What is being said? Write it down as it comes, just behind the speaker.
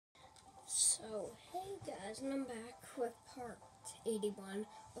guys, and I'm back with part 81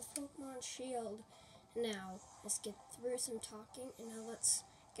 of Pokemon Shield. Now, let's get through some talking, and now let's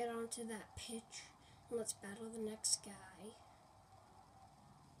get on to that pitch, and let's battle the next guy.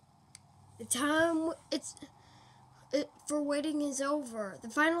 The time for waiting is over. The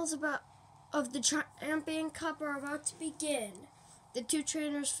finals of the Champion Cup are about to begin. The two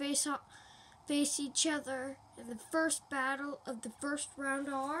trainers face each other, and the first battle of the first round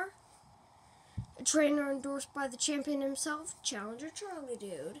are a trainer endorsed by the champion himself, Challenger Charlie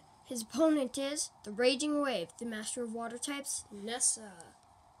Dude. His opponent is the Raging Wave, the master of water types, Nessa.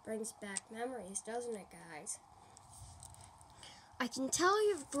 Brings back memories, doesn't it, guys? I can tell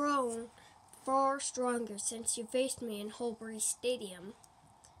you've grown far stronger since you faced me in Holbury Stadium.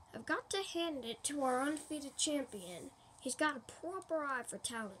 I've got to hand it to our undefeated champion. He's got a proper eye for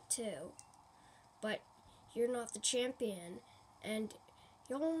talent, too. But you're not the champion, and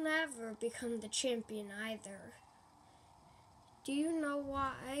you'll never become the champion either. Do you know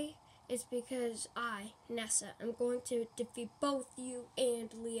why? It's because I, Nessa, am going to defeat both you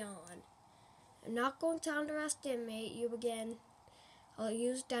and Leon. I'm not going to underestimate you again. I'll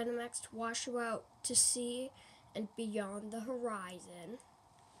use Dynamax to wash you out to sea and beyond the horizon.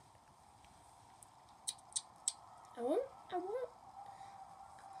 I won't.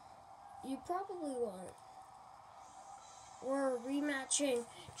 You probably won't. We're rematching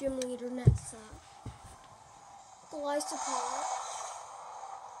Gym Leader Nessa. Glycopod.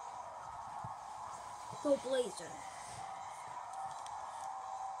 Go Blazer.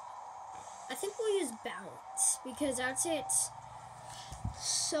 I think we'll use Bounce because I'd say it's...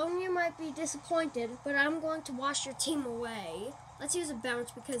 Some of you might be disappointed, but I'm going to wash your team away. Let's use a Bounce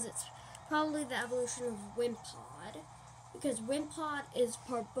because it's probably the evolution of Wimpod. Because Wimpod is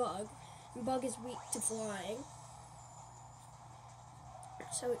part bug, and bug is weak to flying.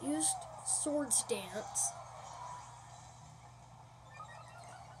 So it used Swords Dance.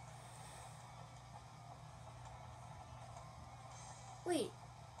 Wait,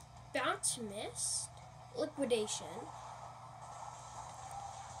 Bounce missed? Liquidation.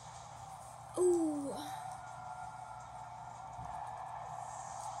 Ooh.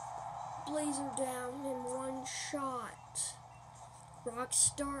 Blazer down in one shot.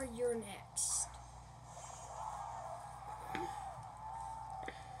 Rockstar, you're next.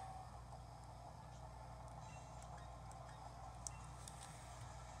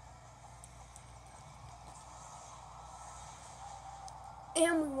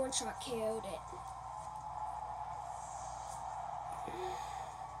 And we one-shot KO'd it.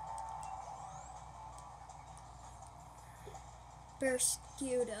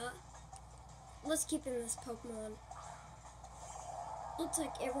 Berscuda. Let's keep in this Pokemon. Looks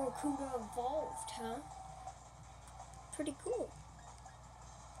like Aerocuda evolved, huh? Pretty cool.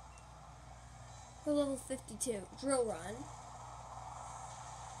 We're level 52. Drill Run.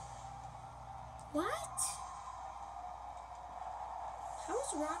 What?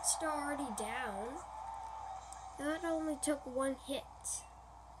 How's Rockstar already down? That only took one hit.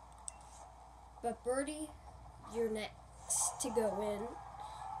 But Birdie, you're next to go in.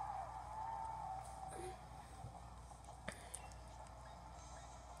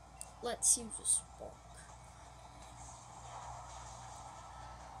 Let's use a Spark.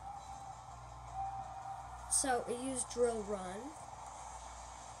 So it used Drill Run.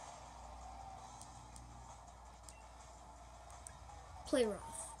 Play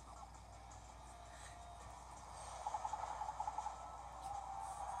rough.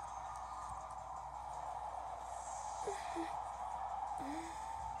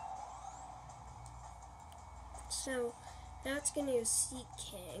 So now it's gonna use Seek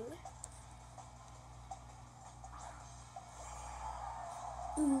King.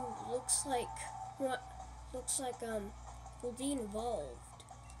 Ooh, looks like Goldeen evolved.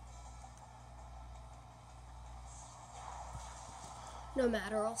 No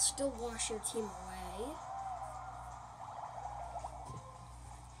matter, I'll still wash your team away.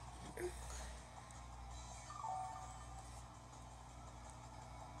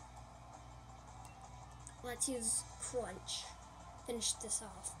 Let's use Crunch. Finish this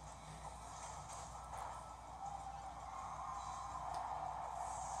off.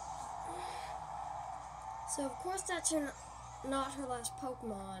 So of course that's not her last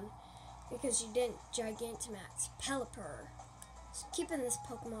Pokemon because she didn't Gigantamax Pelipper. So keep in this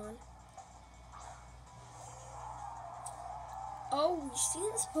Pokemon. Oh, we've seen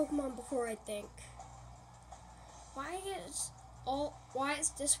this Pokemon before, I think. Why is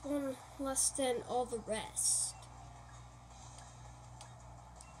this one less than all the rest?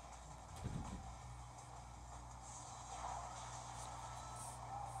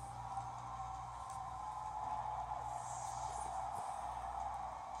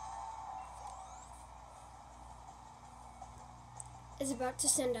 is about to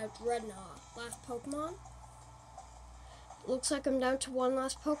send out Drednaw. Last Pokemon? Looks like I'm down to one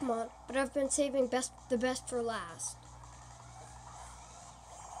last Pokemon, but I've been saving the best for last.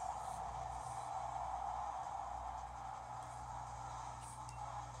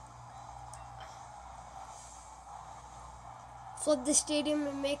 Flood the stadium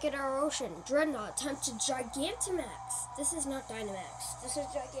and make it our ocean. Drednaw attempted Gigantimax. This is not Dynamax. This is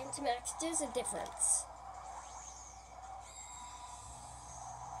Gigantimax. There's a difference.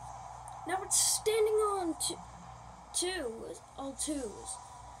 Now it's standing on all twos.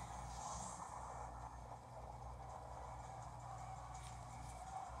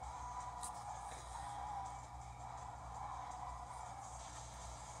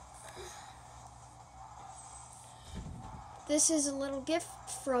 This is a little gift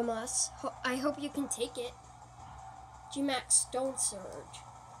from us. I hope you can take it. Gigantimax Stone Surge.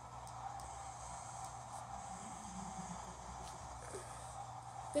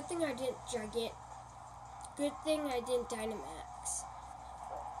 Good thing I didn't Dynamax.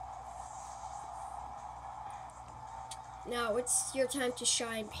 Now it's your time to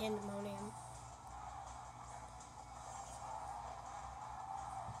shine, Pandemonium.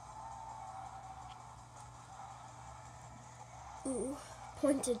 Ooh,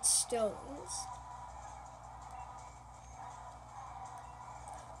 pointed stones.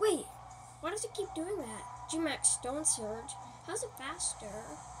 Wait, why does it keep doing that? Gigantimax Stone Surge. How's it faster?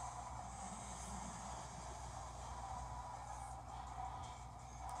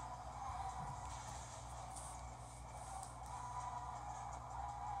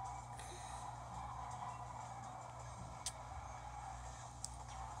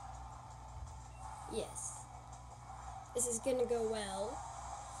 Yes. This is gonna go well.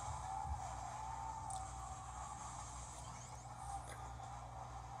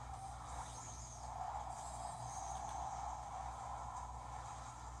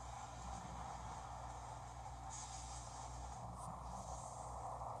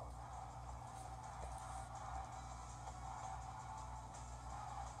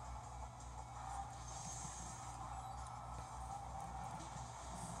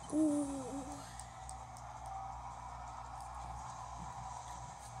 Ooh.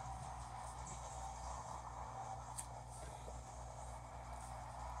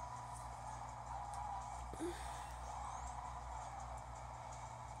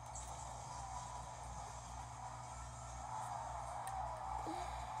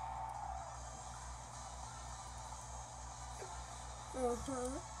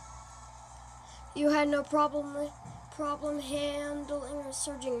 You had no problem handling a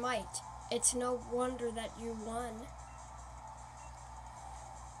surging might. It's no wonder that you won.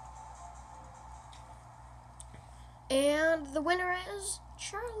 And the winner is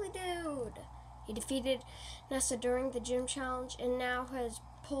Charlie Dude. He defeated Nessa during the gym challenge and now has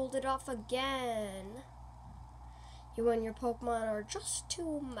pulled it off again. You and your Pokemon are just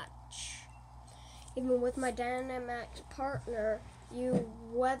too much. Even with my Dynamax partner, you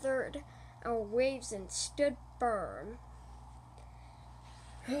weathered our waves and stood firm.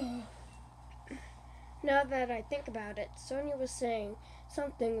 Now that I think about it, Sonia was saying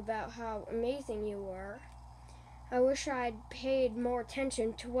something about how amazing you were. I wish I'd paid more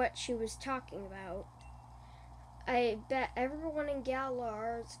attention to what she was talking about. I bet everyone in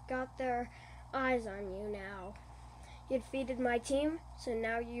Galar's got their eyes on you now. You defeated my team, so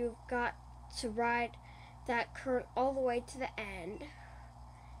now you've got to ride that current all the way to the end.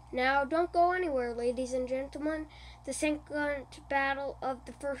 Now, don't go anywhere, ladies and gentlemen. The second battle of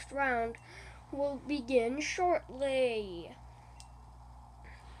the first round will begin shortly.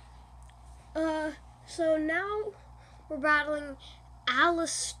 So now we're battling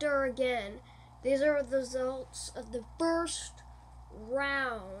Alistair again. These are the results of the first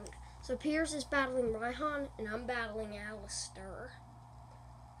round. So Piers is battling Raihan, and I'm battling Alistair.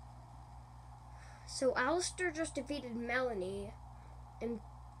 So Alistair just defeated Melanie, and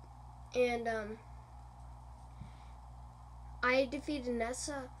I defeated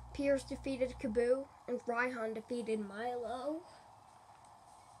Nessa, Piers defeated Kaboo, and Raihan defeated Milo.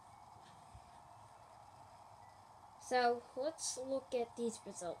 So let's look at these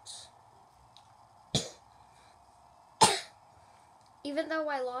results. Even though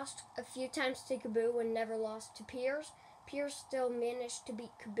I lost a few times to Kaboo and never lost to Piers, Piers still managed to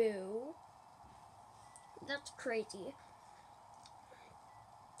beat Kaboo. That's crazy.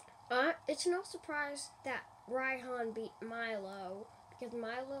 It's no surprise that Raihan beat Milo, because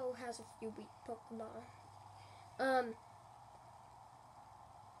Milo has a few weak Pokemon.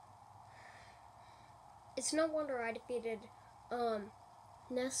 It's no wonder I defeated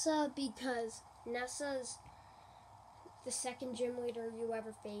Nessa, because Nessa's the second gym leader you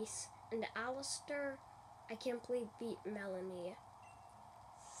ever face. And Alistair, I can't believe beat Melanie.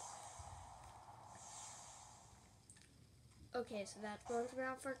 Okay, so that's going to be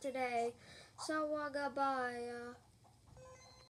all for today. So, goodbye.